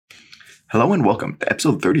Hello and welcome to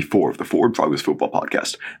episode 34 of the Forward Progress Football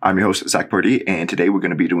Podcast. I'm your host, Zach Pardee, and today we're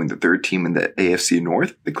going to be doing the third team in the AFC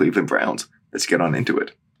North, the Cleveland Browns. Let's get on into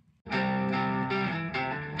it.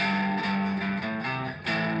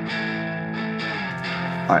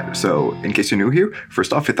 Alright, so in case you're new here,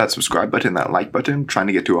 first off, hit that subscribe button, that like button. Trying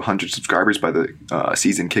to get to 100 subscribers by the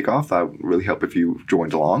season kickoff. That would really help if you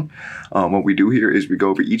joined along. What we do here is we go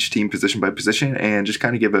over each team position by position and just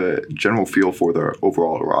kind of give a general feel for the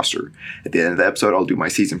overall roster. At the end of the episode, I'll do my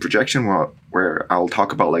season projection where I'll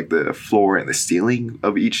talk about like the floor and the ceiling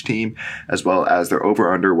of each team, as well as their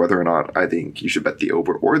over-under, whether or not I think you should bet the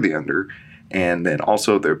over or the under, and then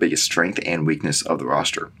also their biggest strength and weakness of the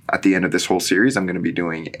roster. At the end of this whole series, I'm going to be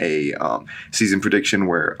doing a season prediction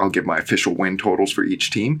where I'll give my official win totals for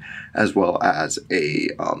each team, as well as a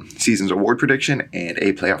season's award prediction and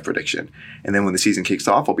a playoff prediction. And then when the season kicks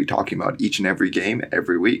off, I'll be talking about each and every game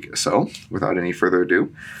every week. So without any further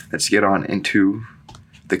ado, let's get on into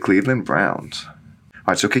the Cleveland Browns. All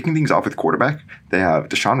right, so kicking things off with quarterback, they have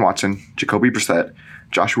Deshaun Watson, Jacoby Brissett,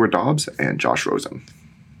 Joshua Dobbs, and Josh Rosen.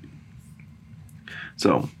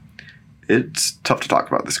 So it's tough to talk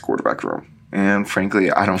about this quarterback room, and frankly,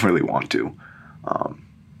 I don't really want to.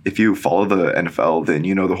 If you follow the NFL, then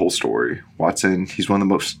you know the whole story. Watson, he's one of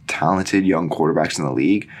the most talented young quarterbacks in the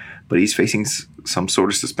league, but he's facing some sort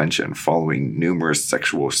of suspension following numerous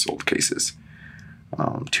sexual assault cases.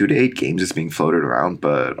 2 to 8 games is being floated around,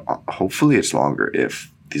 but hopefully it's longer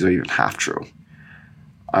if these are even half true.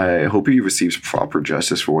 I hope he receives proper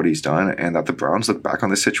justice for what he's done, and that the Browns look back on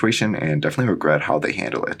this situation and definitely regret how they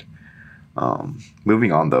handle it.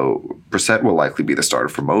 Moving on, though, Brissett will likely be the starter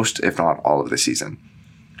for most, if not all of the season.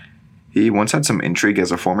 He once had some intrigue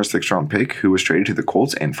as a former 6th-round pick who was traded to the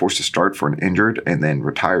Colts and forced to start for an injured and then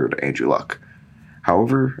retired Andrew Luck.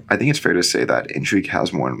 However, I think it's fair to say that intrigue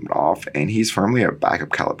has worn off, and he's firmly a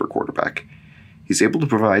backup caliber quarterback. He's able to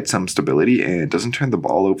provide some stability and doesn't turn the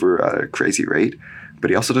ball over at a crazy rate, but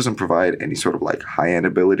he also doesn't provide any sort of like high-end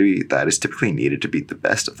ability that is typically needed to be the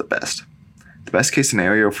best of the best. The best case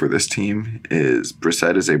scenario for this team is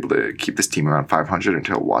Brissett is able to keep this team around 500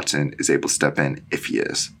 until Watson is able to step in if he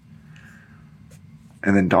is.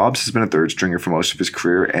 And then Dobbs has been a third stringer for most of his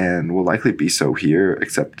career and will likely be so here,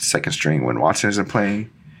 except second string when Watson isn't playing.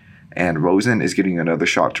 And Rosen is getting another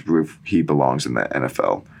shot to prove he belongs in the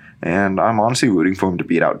NFL. And I'm honestly rooting for him to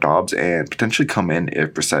beat out Dobbs and potentially come in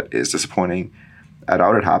if Brissett is disappointing. I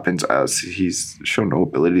doubt it happens as he's shown no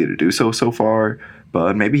ability to do so far,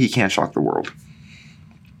 but maybe he can't shock the world.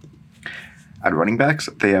 At running backs,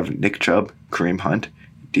 they have Nick Chubb, Kareem Hunt,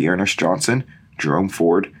 D'Ernest Johnson, Jerome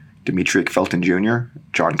Ford, Demetric Felton Jr.,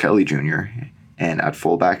 John Kelly Jr., and at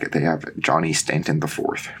fullback, they have Johnny Stanton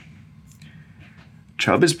IV.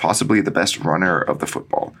 Chubb is possibly the best runner of the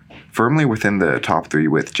football, firmly within the top 3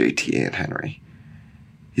 with JT and Henry.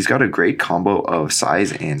 He's got a great combo of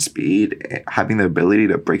size and speed, having the ability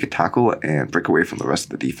to break a tackle and break away from the rest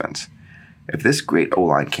of the defense. If this great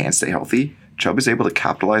O-line can't stay healthy, Chubb is able to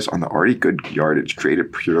capitalize on the already good yardage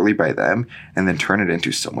created purely by them and then turn it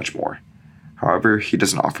into so much more. However, he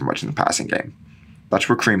doesn't offer much in the passing game. That's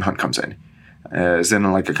where Kareem Hunt comes in, as in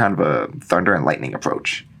like a kind of a thunder and lightning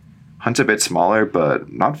approach. Hunt's a bit smaller,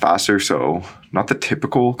 but not faster, so not the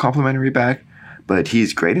typical complementary back, but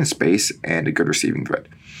he's great in space and a good receiving threat.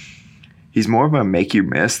 He's more of a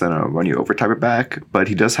make-you-miss than a run-you-over type of back, but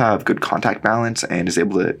he does have good contact balance and is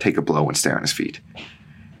able to take a blow and stay on his feet.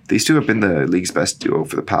 These two have been the league's best duo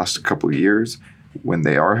for the past couple of years when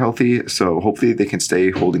they are healthy, so hopefully they can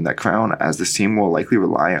stay holding that crown, as this team will likely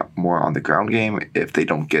rely more on the ground game if they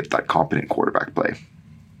don't get that competent quarterback play.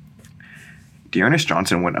 D'Ernest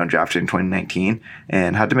Johnson went undrafted in 2019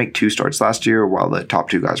 and had to make 2 starts last year while the top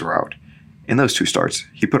 2 guys were out. In those 2 starts,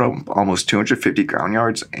 he put up almost 250 ground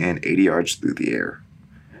yards and 80 yards through the air.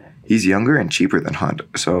 He's younger and cheaper than Hunt,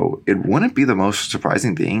 so it wouldn't be the most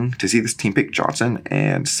surprising thing to see this team pick Johnson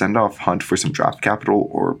and send off Hunt for some draft capital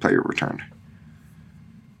or player return.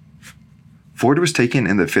 Ford was taken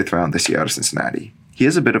in the 5th round this year out of Cincinnati. He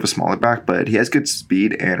is a bit of a smaller back, but he has good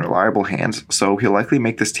speed and reliable hands, so he'll likely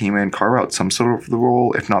make this team and carve out some sort of the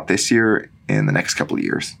role, if not this year, in the next couple of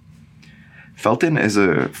years. Felton is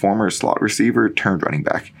a former slot receiver turned running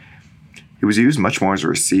back. He was used much more as a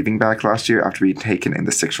receiving back last year after being taken in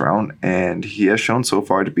the 6th round, and he has shown so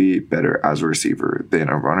far to be better as a receiver than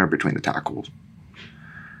a runner between the tackles.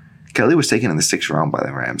 Kelly was taken in the 6th round by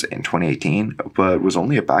the Rams in 2018, but was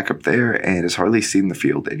only a backup there and has hardly seen the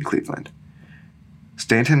field in Cleveland.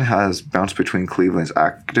 Stanton has bounced between Cleveland's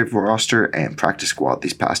active roster and practice squad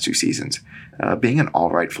these past 2 seasons, being an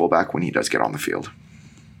alright fullback when he does get on the field.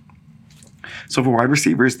 So for wide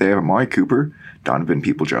receivers, they have Amari Cooper, Donovan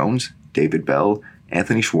Peoples-Jones, David Bell,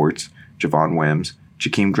 Anthony Schwartz, Javon Wims,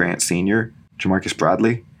 Jakeem Grant Sr., Jamarcus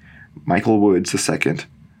Bradley, Michael Woods II,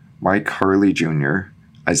 Mike Hurley Jr.,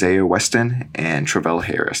 Isaiah Weston, and Travell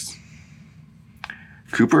Harris.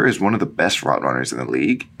 Cooper is one of the best route runners in the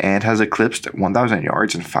league and has eclipsed 1,000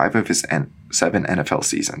 yards in 5 of his 7 NFL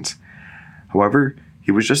seasons. However,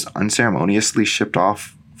 he was just unceremoniously shipped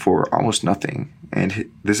off for almost nothing, and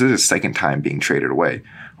this is his second time being traded away,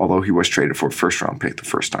 although he was traded for a first-round pick the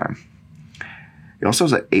first time. He also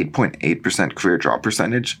has an 8.8% career drop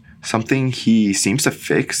percentage, something he seems to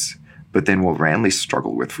fix, but then will randomly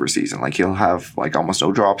struggle with for a season. Like, he'll have almost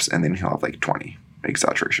no drops, and then he'll have 20.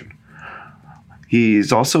 Exaggeration.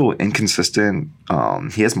 He's also inconsistent.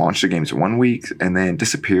 He has monster games 1 week and then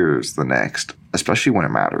disappears the next, especially when it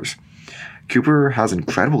matters. Cooper has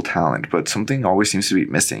incredible talent, but something always seems to be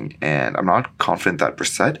missing, and I'm not confident that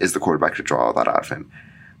Brissett is the quarterback to draw that out of him.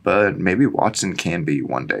 But maybe Watson can be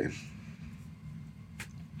one day.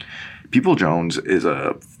 Peoples-Jones is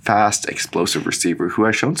a fast, explosive receiver who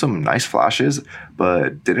has shown some nice flashes,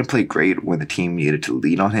 but didn't play great when the team needed to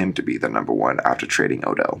lean on him to be the number one after trading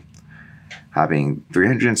Odell, having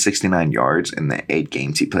 369 yards in the 8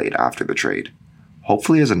 games he played after the trade.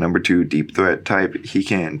 Hopefully, as a number 2 deep threat type, he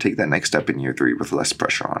can take that next step in year 3 with less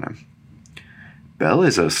pressure on him. Bell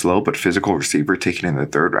is a slow but physical receiver taken in the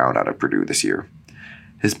 3rd round out of Purdue this year.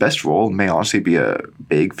 His best role may honestly be a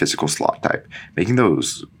big physical slot type, making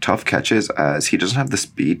those tough catches as he doesn't have the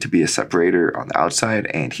speed to be a separator on the outside,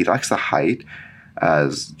 and he lacks the height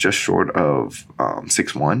as just short of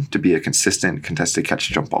 6'1" to be a consistent contested catch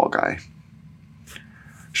jump ball guy.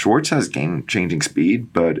 Schwartz has game-changing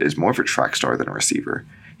speed, but is more of a track star than a receiver.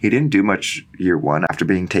 He didn't do much year 1 after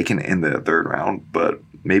being taken in the 3rd round, but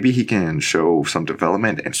maybe he can show some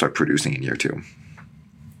development and start producing in year 2.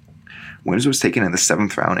 Wims was taken in the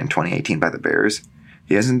 7th round in 2018 by the Bears.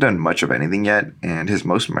 He hasn't done much of anything yet, and his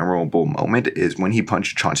most memorable moment is when he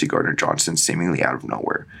punched Chauncey Gardner-Johnson seemingly out of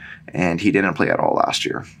nowhere, and he didn't play at all last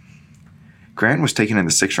year. Grant was taken in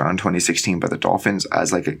the 6th round in 2016 by the Dolphins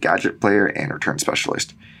as a gadget player and return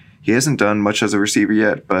specialist. He hasn't done much as a receiver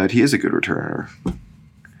yet, but he is a good returner.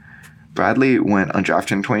 Bradley went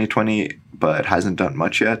undrafted in 2020, but hasn't done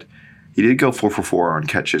much yet. He did go 4 for 4 on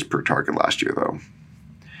catches per target last year, though.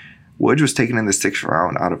 Woods was taken in the 6th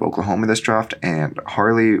round out of Oklahoma this draft, and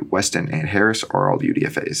Harley, Weston, and Harris are all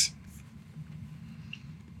UDFAs.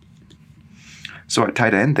 So at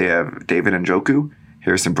tight end, they have David Njoku,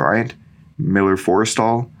 Harrison Bryant, Miller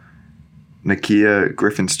Forrestall, Nakia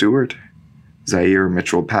Griffin-Stewart, Zaire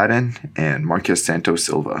Mitchell-Patton, and Marquez Santos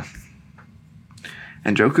Silva.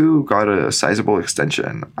 Njoku got a sizable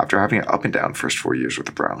extension after having an up-and-down first 4 years with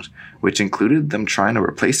the Browns, which included them trying to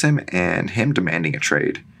replace him and him demanding a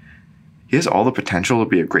trade. He has all the potential to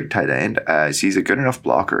be a great tight end, as he's a good enough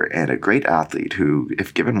blocker and a great athlete who,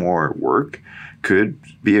 if given more work, could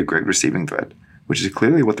be a great receiving threat, which is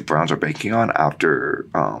clearly what the Browns are banking on after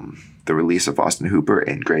the release of Austin Hooper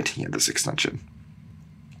and granting him this extension.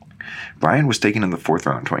 Bryant was taken in the 4th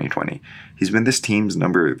round in 2020. He's been this team's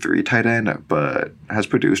number 3 tight end, but has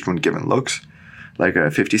produced when given looks, like a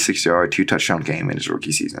 56-yard, 2-touchdown game in his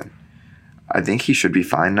rookie season. I think he should be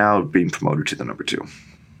fine now being promoted to the number 2.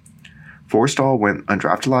 Forrestall went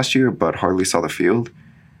undrafted last year, but hardly saw the field.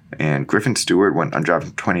 And Griffin-Stewart went undrafted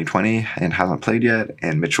in 2020 and hasn't played yet.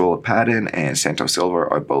 And Mitchell-Patton and Santos Silva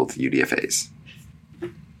are both UDFAs.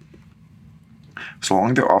 So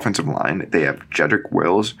along their offensive line, they have Jedrick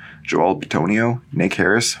Wills, Joel Bitonio, Nick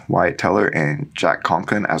Harris, Wyatt Teller, and Jack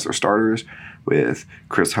Conklin as their starters, with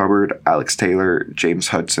Chris Hubbard, Alex Taylor, James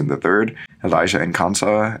Hudson III, Elijah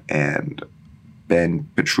Nkansa, and Ben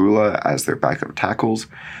Petrula as their backup tackles,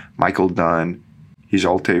 Michael Dunn,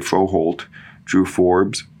 Hijalte Froholt, Drew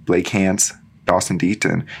Forbes, Blake Hance, Dawson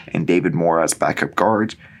Deaton, and David Moore as backup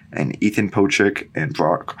guards, and Ethan Pochik and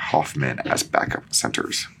Brock Hoffman as backup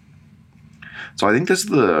centers. So I think this is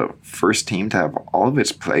the first team to have all of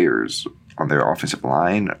its players on their offensive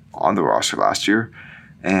line on the roster last year,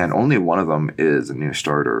 and only one of them is a new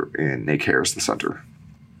starter in Nick Harris, the center.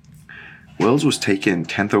 Wills was taken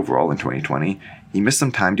 10th overall in 2020. He missed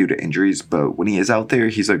some time due to injuries, but when he is out there,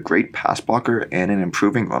 he's a great pass blocker and an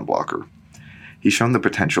improving run blocker. He's shown the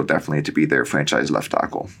potential definitely to be their franchise left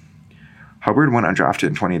tackle. Hubbard went undrafted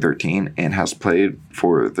in 2013 and has played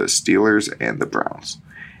for the Steelers and the Browns.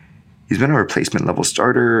 He's been a replacement level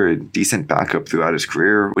starter, a decent backup throughout his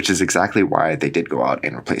career, which is exactly why they did go out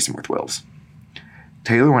and replace him with Wills.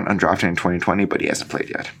 Taylor went undrafted in 2020, but he hasn't played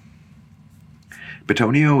yet.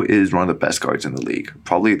 Bitonio is one of the best guards in the league,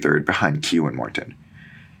 probably 3rd behind Q and Martin.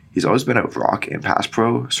 He's always been a rock in pass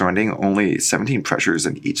pro, surrendering only 17 pressures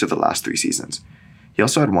in each of the last 3 seasons. He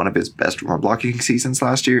also had one of his best run blocking seasons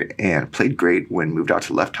last year and played great when moved out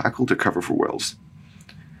to left tackle to cover for Wills.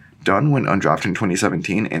 Dunn went undrafted in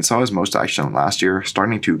 2017 and saw his most action last year,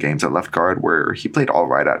 starting 2 games at left guard where he played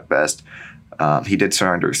alright at best. He did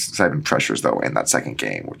surrender 7 pressures though in that second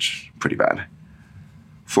game, which is pretty bad.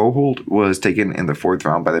 Froholt was taken in the 4th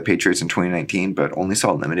round by the Patriots in 2019, but only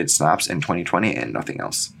saw limited snaps in 2020 and nothing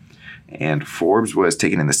else. And Forbes was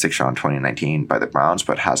taken in the 6th round in 2019 by the Browns,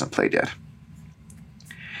 but hasn't played yet.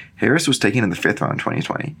 Harris was taken in the 5th round in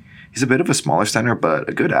 2020. He's a bit of a smaller center, but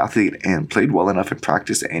a good athlete and played well enough in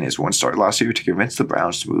practice and his one start last year to convince the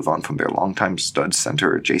Browns to move on from their longtime stud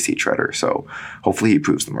center, J.C. Tretter, so hopefully he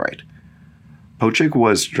proves them right. Pochik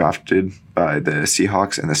was drafted by the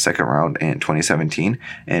Seahawks in the 2nd round in 2017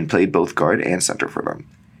 and played both guard and center for them.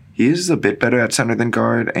 He is a bit better at center than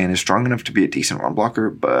guard and is strong enough to be a decent run blocker,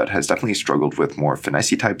 but has definitely struggled with more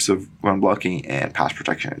finessey types of run blocking and pass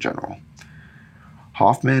protection in general.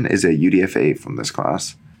 Hoffman is a UDFA from this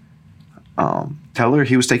class. Teller,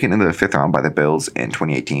 he was taken in the 5th round by the Bills in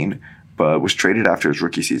 2018, but was traded after his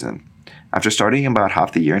rookie season. After starting about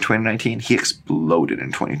half the year in 2019, he exploded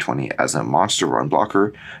in 2020 as a monster run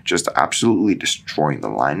blocker, just absolutely destroying the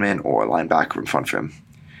lineman or linebacker in front of him.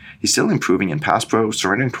 He's still improving in pass pro,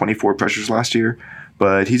 surrendering 24 pressures last year,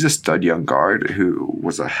 but he's a stud young guard who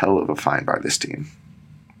was a hell of a find by this team.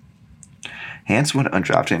 Hance went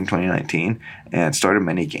undrafted in 2019 and started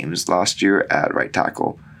many games last year at right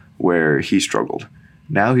tackle, where he struggled.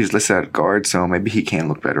 Now he's listed at guard, so maybe he can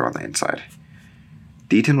look better on the inside.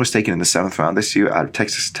 Deaton was taken in the 7th round this year out of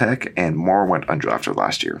Texas Tech, and Moore went undrafted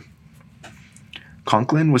last year.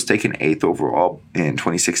 Conklin was taken 8th overall in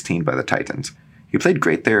 2016 by the Titans. He played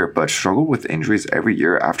great there, but struggled with injuries every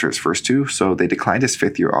year after his first 2, so they declined his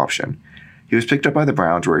 5th-year option. He was picked up by the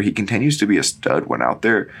Browns, where he continues to be a stud when out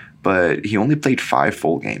there, but he only played 5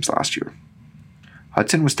 full games last year.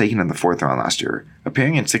 Hudson was taken in the 4th round last year,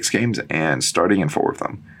 appearing in 6 games and starting in 4 of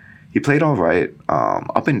them. He played all right,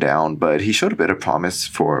 up and down, but he showed a bit of promise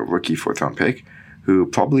for a rookie 4th round pick, who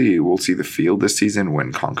probably will see the field this season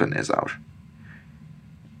when Conklin is out.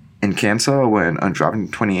 Nkansa went undrafted in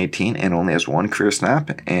 2018 and only has 1 career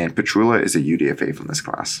snap, and Petrula is a UDFA from this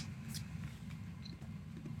class.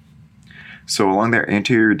 So along their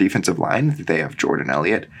interior defensive line, they have Jordan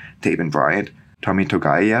Elliott, Taven Bryant, Tommy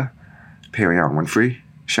Togiai, Perrion Winfrey,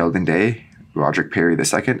 Sheldon Day, Roderick Perry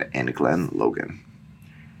II, and Glenn Logan.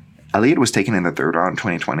 Elliott was taken in the 3rd round in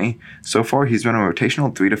 2020. So far, he's been a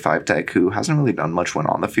rotational 3-5 tech who hasn't really done much when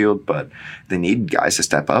on the field, but they need guys to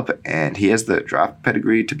step up, and he has the draft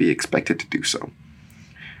pedigree to be expected to do so.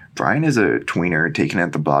 Brian is a tweener taken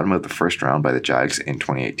at the bottom of the 1st round by the Jags in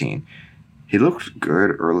 2018. He looked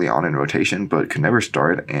good early on in rotation, but could never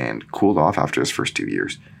start and cooled off after his first 2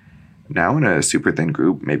 years. Now in a super thin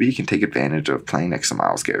group, maybe he can take advantage of playing next to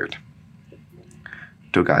Myles Garrett.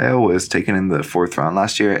 Togiai was taken in the 4th round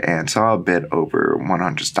last year and saw a bit over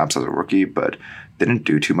 100 snaps as a rookie, but didn't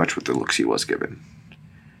do too much with the looks he was given.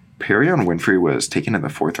 Perrion Winfrey was taken in the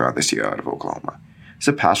 4th round this year out of Oklahoma. He's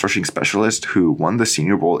a pass rushing specialist who won the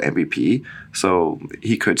Senior Bowl MVP, so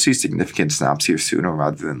he could see significant snaps here sooner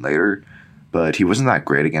rather than later, but he wasn't that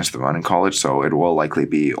great against the run in college, so it will likely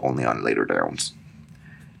be only on later downs.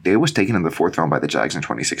 Day was taken in the 4th round by the Jags in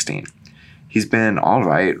 2016. He's been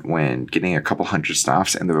alright when getting a couple hundred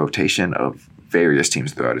snaps in the rotation of various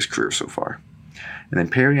teams throughout his career so far. And then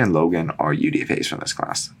Perry and Logan are UDFAs from this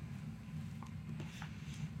class.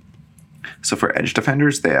 So for edge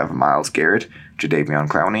defenders, they have Myles Garrett, Jadeveon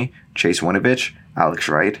Clowney, Chase Winovich, Alex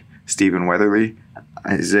Wright, Stephen Weatherly,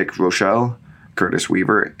 Isaac Rochelle, Curtis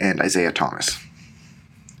Weaver, and Isaiah Thomas.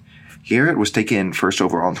 Garrett was taken 1st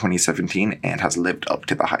overall in 2017 and has lived up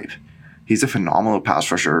to the hype. He's a phenomenal pass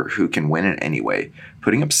rusher who can win in any way,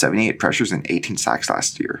 putting up 78 pressures and 18 sacks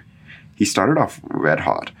last year. He started off red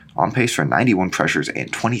hot, on pace for 91 pressures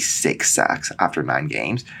and 26 sacks after 9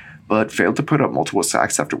 games, but failed to put up multiple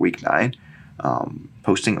sacks after week 9,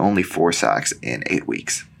 posting only 4 sacks in 8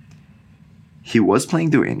 weeks. He was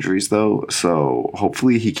playing through injuries though, so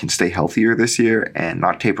hopefully he can stay healthier this year and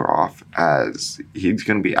not taper off, as he's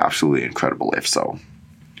going to be absolutely incredible if so.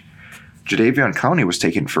 Jadeveon Clowney was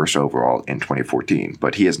taken 1st overall in 2014,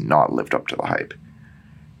 but he has not lived up to the hype.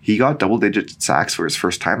 He got double-digit sacks for his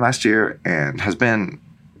first time last year and has been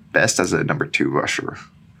best as a number 2 rusher.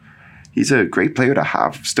 He's a great player to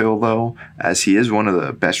have still, though, as he is one of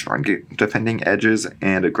the best run defending edges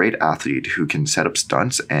and a great athlete who can set up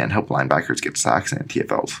stunts and help linebackers get sacks and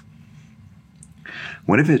TFLs.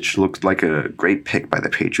 Winovich looked like a great pick by the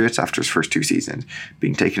Patriots after his first 2 seasons,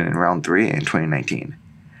 being taken in round 3 in 2019.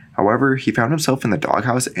 However, he found himself in the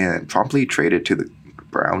doghouse and promptly traded to the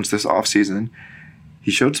Browns this offseason.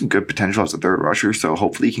 He showed some good potential as a third rusher, so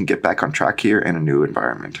hopefully he can get back on track here in a new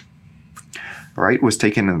environment. Wright was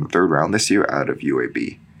taken in the third round this year out of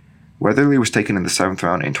UAB. Weatherly was taken in the 7th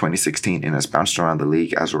round in 2016 and has bounced around the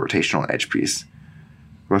league as a rotational edge piece.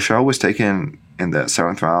 Rochelle was taken in the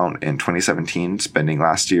 7th round in 2017, spending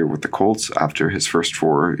last year with the Colts after his first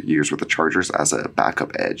 4 years with the Chargers as a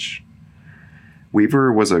backup edge.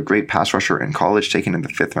 Weaver was a great pass rusher in college, taken in the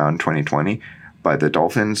 5th round in 2020 by the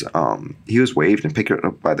Dolphins. He was waived and picked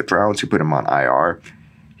up by the Browns, who put him on IR.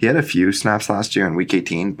 He had a few snaps last year in Week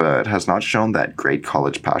 18, but has not shown that great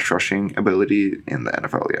college pass rushing ability in the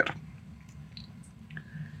NFL yet.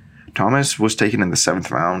 Thomas was taken in the 7th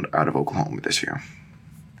round out of Oklahoma this year.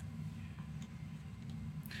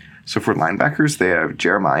 So for linebackers, they have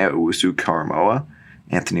Jeremiah Owusu-Karamoah,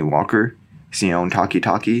 Anthony Walker, Sione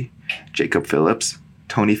Takitaki, Jacob Phillips,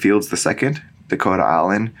 Tony Fields II, Dakota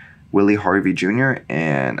Allen, Willie Harvey Jr.,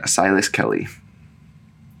 and Silas Kelly.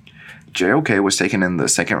 JOK was taken in the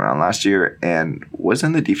 2nd round last year and was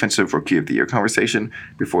in the Defensive Rookie of the Year conversation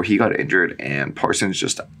before he got injured, and Parsons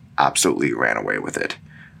just absolutely ran away with it.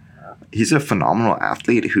 He's a phenomenal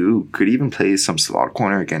athlete who could even play some slot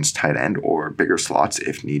corner against tight end or bigger slots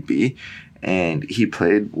if need be, and he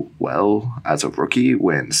played well as a rookie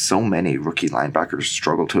when so many rookie linebackers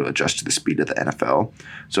struggle to adjust to the speed of the NFL,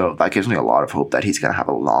 so that gives me a lot of hope that he's going to have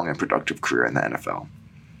a long and productive career in the NFL.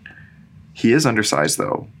 He is undersized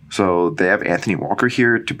though, so they have Anthony Walker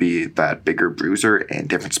here to be that bigger bruiser and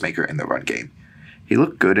difference maker in the run game. He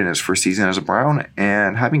looked good in his first season as a Brown,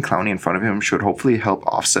 and having Clowney in front of him should hopefully help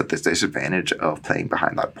offset this disadvantage of playing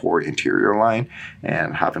behind that poor interior line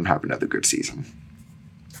and have him have another good season.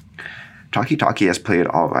 Takitaki has played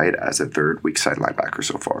alright as a third weak side linebacker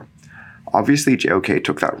so far. Obviously, JOK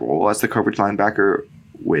took that role as the coverage linebacker,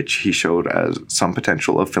 which he showed as some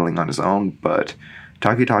potential of filling on his own, but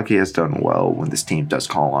Takitaki has done well when this team does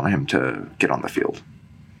call on him to get on the field.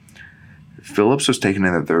 Phillips was taken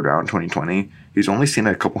in the 3rd round in 2020. He's only seen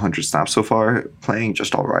a couple hundred snaps so far, playing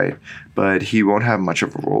just alright, but he won't have much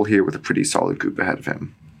of a role here with a pretty solid group ahead of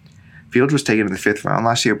him. Fields was taken in the 5th round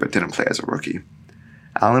last year but didn't play as a rookie.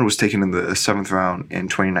 Allen was taken in the 7th round in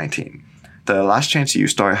 2019. The last chance U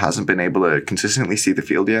star hasn't been able to consistently see the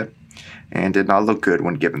field yet, and did not look good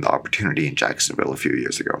when given the opportunity in Jacksonville a few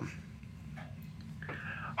years ago.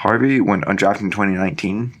 Harvey went undrafted in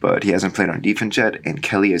 2019, but he hasn't played on defense yet, and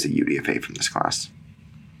Kelly is a UDFA from this class.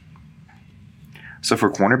 So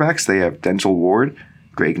for cornerbacks, they have Denzel Ward,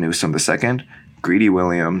 Greg Newsome II, Greedy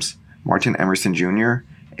Williams, Martin Emerson Jr.,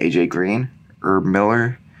 AJ Green, Herb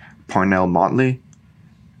Miller, Parnell Motley,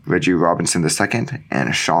 Reggie Robinson II,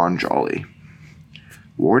 and Sean Jolly.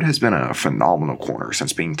 Ward has been a phenomenal corner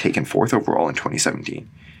since being taken 4th overall in 2017.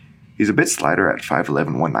 He's a bit slighter at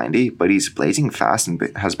 5'11", 190, but he's blazing fast and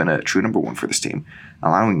has been a true number 1 for this team,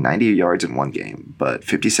 allowing 90 yards in one game, but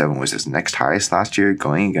 57 was his next highest last year,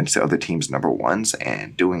 going against the other team's number 1s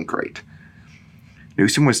and doing great.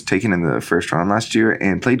 Newsome was taken in the 1st round last year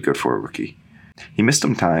and played good for a rookie. He missed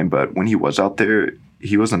some time, but when he was out there,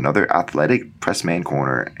 he was another athletic press man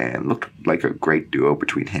corner and looked like a great duo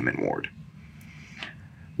between him and Ward.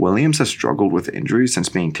 Williams has struggled with injuries since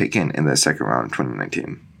being taken in the 2nd round in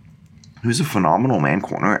 2019. He was a phenomenal man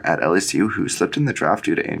corner at LSU who slipped in the draft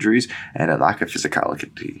due to injuries and a lack of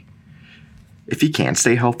physicality. If he can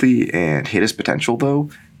stay healthy and hit his potential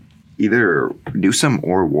though, either Newsome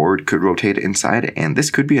or Ward could rotate inside, and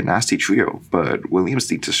this could be a nasty trio, but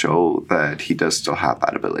Williams needs to show that he does still have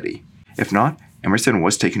that ability. If not, Emerson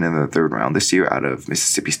was taken in the 3rd round this year out of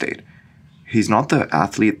Mississippi State. He's not the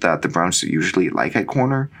athlete that the Browns usually like at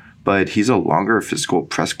corner, but he's a longer physical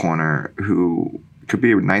press corner who could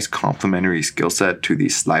be a nice complementary skill set to the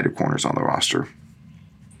slider corners on the roster.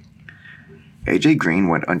 AJ Green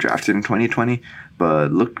went undrafted in 2020,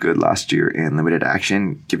 but looked good last year in limited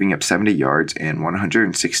action, giving up 70 yards and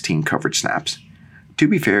 116 coverage snaps. To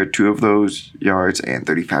be fair, 2 of those yards and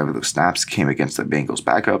 35 of those snaps came against the Bengals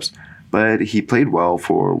backups, but he played well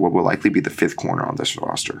for what will likely be the 5th corner on this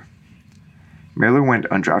roster. Miller went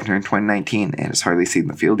undrafted in 2019 and has hardly seen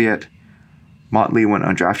the field yet. Motley went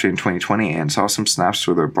undrafted in 2020 and saw some snaps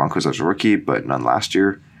for the Broncos as a rookie, but none last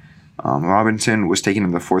year. Robinson was taken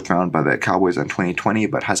in the 4th round by the Cowboys in 2020,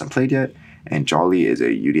 but hasn't played yet, and Jolly is a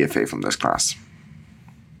UDFA from this class.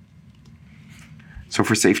 So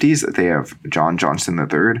for safeties, they have John Johnson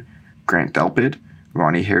III, Grant Delpit,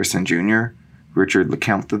 Ronnie Harrison Jr., Richard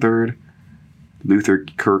LeCount III, Luther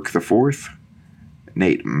Kirk IV,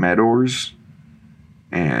 Nate Meadors,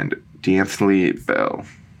 and D'Anthony Bell.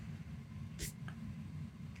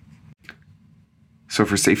 So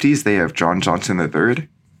for safeties, they have John Johnson III,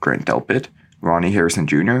 Grant Delpit, Ronnie Harrison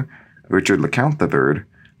Jr., Richard LeCounte III,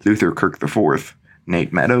 Luther Kirk IV,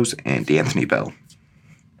 Nate Meadows, and D'Anthony Bell.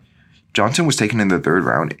 Johnson was taken in the third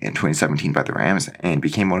round in 2017 by the Rams and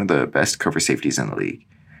became one of the best cover safeties in the league.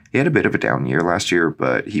 He had a bit of a down year last year,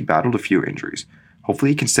 but he battled a few injuries.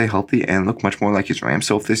 Hopefully he can stay healthy and look much more like his Rams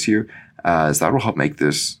self this year, as that will help make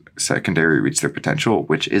this secondary reach their potential,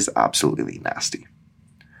 which is absolutely nasty.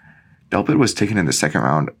 Delpit was taken in the second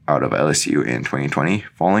round out of LSU in 2020,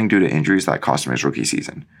 falling due to injuries that cost him his rookie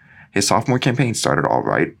season. His sophomore campaign started all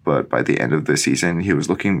right, but by the end of the season, he was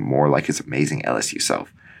looking more like his amazing LSU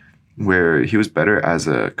self, where he was better as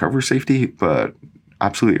a cover safety, but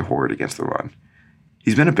absolutely horrid against the run.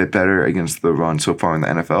 He's been a bit better against the run so far in the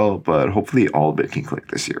NFL, but hopefully all of it can click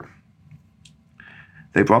this year.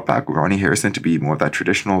 They brought back Ronnie Harrison to be more of that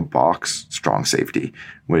traditional box, strong safety,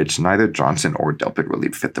 which neither Johnson or Delpit really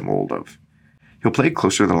fit the mold of. He'll play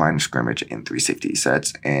closer to the line of scrimmage in 3 safety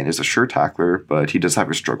sets and is a sure tackler, but he does have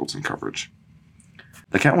his struggles in coverage.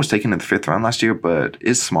 LeCounte was taken in the 5th round last year, but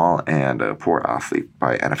is small and a poor athlete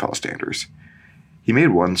by NFL standards. He made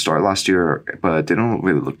one start last year, but didn't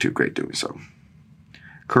really look too great doing so.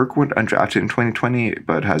 Kirk went undrafted in 2020,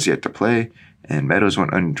 but has yet to play, and Meadows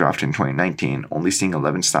went undrafted in 2019, only seeing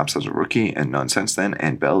 11 snaps as a rookie and none since then,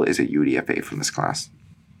 and Bell is a UDFA from this class.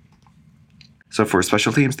 So for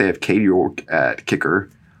special teams, they have Cade York at kicker,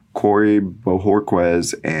 Corey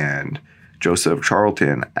Bojorquez and Joseph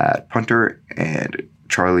Charlton at punter, and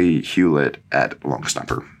Charlie Hewlett at long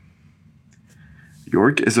snapper.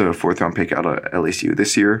 York is a 4th-round pick out of LSU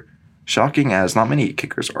this year. Shocking, as not many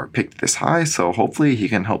kickers are picked this high, so hopefully he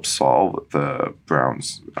can help solve the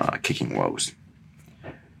Browns' kicking woes.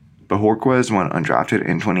 Bojorquez went undrafted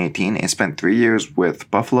in 2018 and spent 3 years with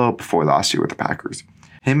Buffalo before last year with the Packers.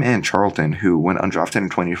 Him and Charlton, who went undrafted in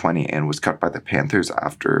 2020 and was cut by the Panthers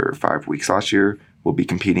after 5 weeks last year, will be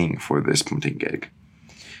competing for this punting gig.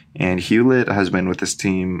 And Hewlett has been with this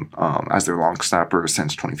team as their long snapper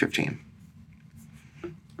since 2015.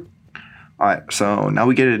 Alright, so now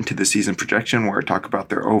we get into the season projection where I talk about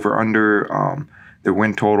their over-under, their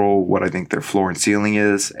win total, what I think their floor and ceiling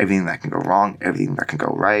is, everything that can go wrong, everything that can go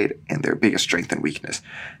right, and their biggest strength and weakness.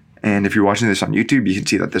 And if you're watching this on YouTube, you can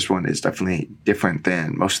see that this one is definitely different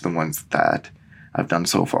than most of the ones that I've done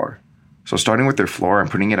so far. So starting with their floor, I'm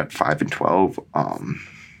putting it at 5-12.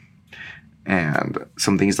 And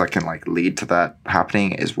some things that can lead to that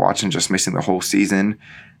happening is Watson just missing the whole season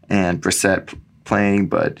and Brissett playing,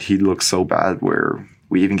 but he looks so bad where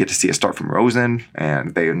we even get to see a start from Rosen,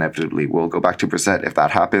 and they inevitably will go back to Brissett if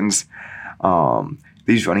that happens.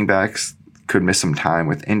 These running backs could miss some time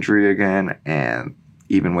with injury again, and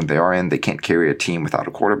even when they are in, they can't carry a team without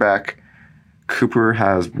a quarterback. Cooper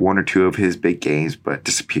has 1 or 2 of his big games, but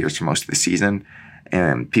disappears for most of the season.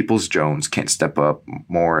 And Peoples-Jones can't step up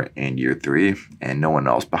more in year 3, and no one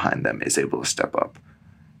else behind them is able to step up.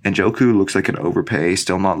 Njoku looks like an overpay,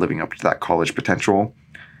 still not living up to that college potential.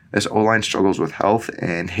 This O-line struggles with health,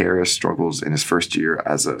 and Harris struggles in his first year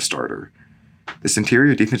as a starter. This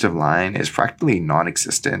interior defensive line is practically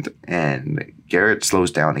non-existent, and Garrett slows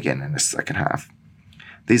down again in the second half.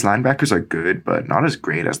 These linebackers are good, but not as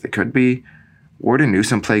great as they could be. Ward and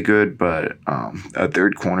Newsom play good, but a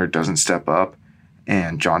third corner doesn't step up.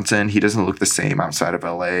 And Johnson, he doesn't look the same outside of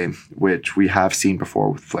LA, which we have seen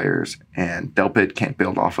before with players. And Delpit can't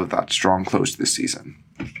build off of that strong close this season.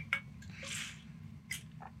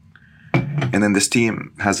 And then this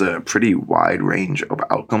team has a pretty wide range of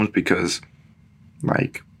outcomes because,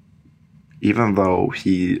 even though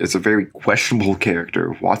he is a very questionable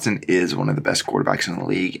character, Watson is one of the best quarterbacks in the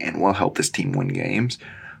league and will help this team win games.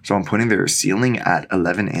 So I'm putting their ceiling at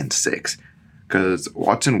 11-6. Because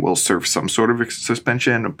Watson will serve some sort of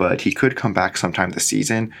suspension, but he could come back sometime this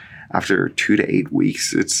season after 2 to 8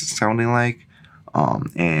 weeks, it's sounding like.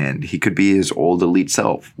 And he could be his old elite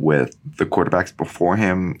self with the quarterbacks before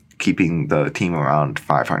him keeping the team around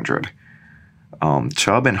 500.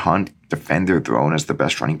 Chubb and Hunt defend their throne as the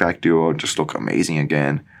best running back duo, just look amazing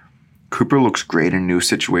again. Cooper looks great in a new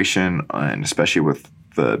situation, and especially with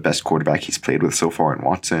the best quarterback he's played with so far in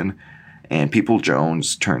Watson. And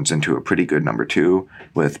Peoples-Jones turns into a pretty good number 2,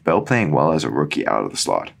 with Bell playing well as a rookie out of the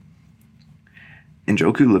slot.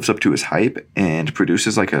 Njoku lives up to his hype and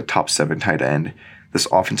produces like a top 7 tight end. This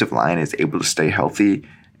offensive line is able to stay healthy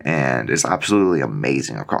and is absolutely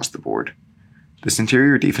amazing across the board. This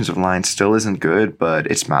interior defensive line still isn't good, but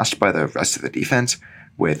it's matched by the rest of the defense,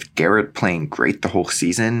 with Garrett playing great the whole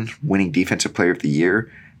season, winning Defensive Player of the Year,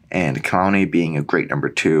 and Clowney being a great number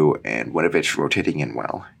 2 and Winovich rotating in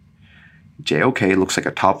well. JOK looks like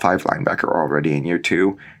a top 5 linebacker already in year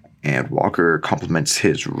 2, and Walker complements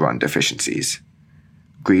his run deficiencies.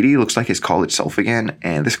 Greedy looks like his college self again,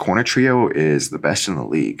 and this corner trio is the best in the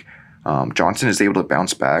league. Johnson is able to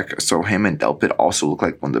bounce back, so him and Delpit also look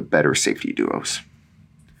like one of the better safety duos.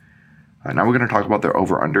 Now we're going to talk about their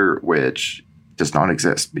over-under, which does not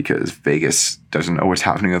exist because Vegas doesn't know what's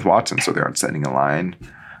happening with Watson, so they aren't setting a line,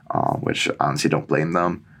 which I honestly don't blame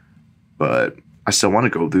them. But I still want to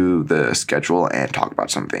go through the schedule and talk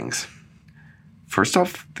about some things. First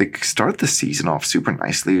off, they started the season off super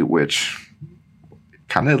nicely, which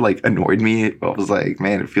kind of like annoyed me. I was like,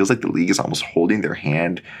 man, it feels like the league is almost holding their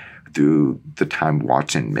hand through the time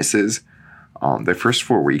Watson misses. Their first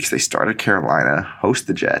 4 weeks, they start at Carolina, host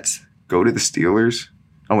the Jets, go to the Steelers.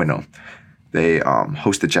 Oh, wait, no. They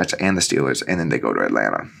host the Jets and the Steelers, and then they go to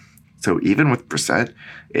Atlanta. So even with Brissett,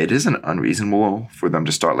 it isn't unreasonable for them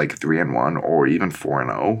to start like 3-1 or even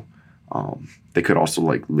 4-0. They could also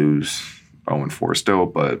like lose 0-4 still,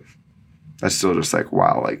 but that's still just like,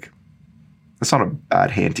 wow, like that's not a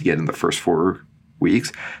bad hand to get in the first 4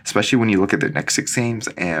 weeks, especially when you look at the next 6 games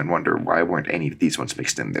and wonder why weren't any of these ones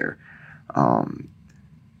mixed in there.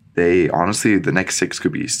 They honestly, the next 6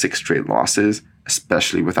 could be 6 straight losses,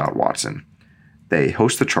 especially without Watson. They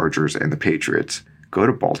host the Chargers and the Patriots, go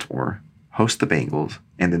to Baltimore, host the Bengals,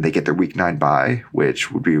 and then they get their Week 9 bye,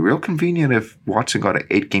 which would be real convenient if Watson got an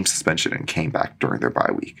 8-game suspension and came back during their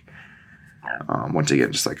bye week. Once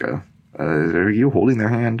again, just like are you holding their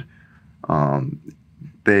hand?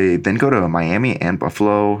 They then go to Miami and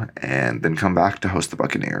Buffalo and then come back to host the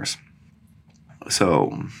Buccaneers.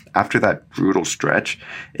 So after that brutal stretch,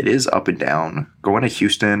 it is up and down, going to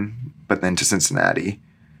Houston, but then to Cincinnati,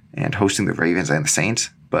 and hosting the Ravens and the Saints,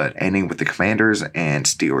 but ending with the Commanders and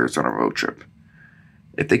Steelers on a road trip.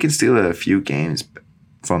 If they can steal a few games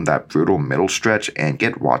from that brutal middle stretch and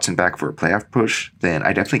get Watson back for a playoff push, then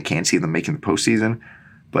I definitely can see them making the postseason,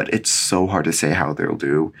 but it's so hard to say how they'll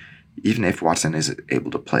do, even if Watson is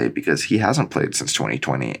able to play, because he hasn't played since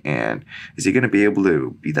 2020, and is he going to be able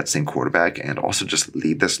to be that same quarterback and also just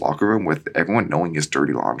lead this locker room with everyone knowing his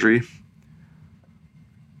dirty laundry?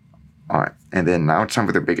 All right, and then now it's time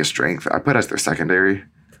for their biggest strength. I put as their secondary.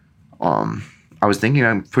 I was thinking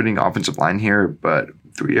I'm putting offensive line here, but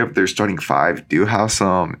 3 of their starting 5 do have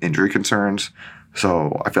some injury concerns,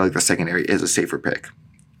 so I feel like the secondary is a safer pick.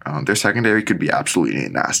 Their secondary could be absolutely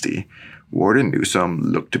nasty. Ward and Newsome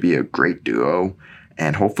look to be a great duo,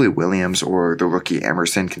 and hopefully Williams or the rookie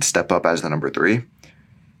Emerson can step up as the number 3.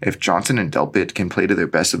 If Johnson and Delpit can play to their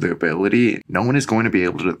best of their ability, no one is going to be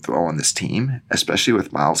able to throw on this team, especially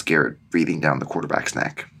with Myles Garrett breathing down the quarterback's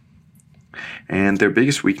neck. And their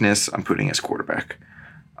biggest weakness, I'm putting as quarterback.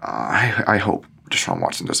 I hope Deshaun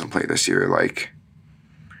Watson doesn't play this year. Like,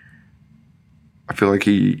 I feel like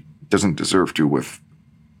he doesn't deserve to with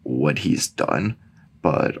what he's done,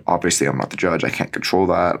 but obviously I'm not the judge. I can't control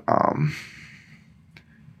that.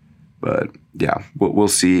 But yeah, we'll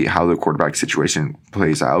see how the quarterback situation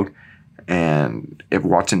plays out. And if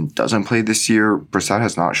Watson doesn't play this year, Brissett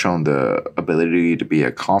has not shown the ability to be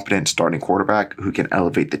a competent starting quarterback who can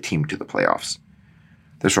elevate the team to the playoffs.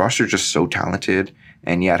 This roster is just so talented,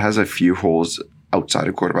 and yeah, it has a few holes outside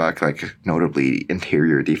of quarterback, like notably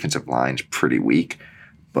interior defensive lines pretty weak.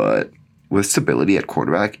 But with stability at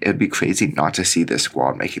quarterback, it'd be crazy not to see this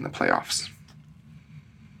squad making the playoffs.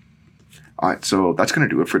 All right, so that's going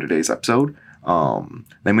to do it for today's episode.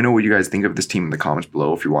 Let me know what you guys think of this team in the comments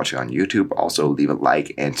below if you're watching on YouTube. Also, leave a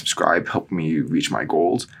like and subscribe, help me reach my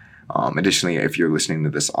goals. Additionally, if you're listening to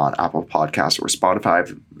this on Apple Podcasts or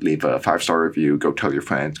Spotify, leave a 5-star review. Go tell your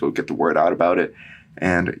friends. Go get the word out about it.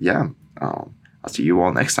 And yeah, I'll see you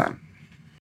all next time.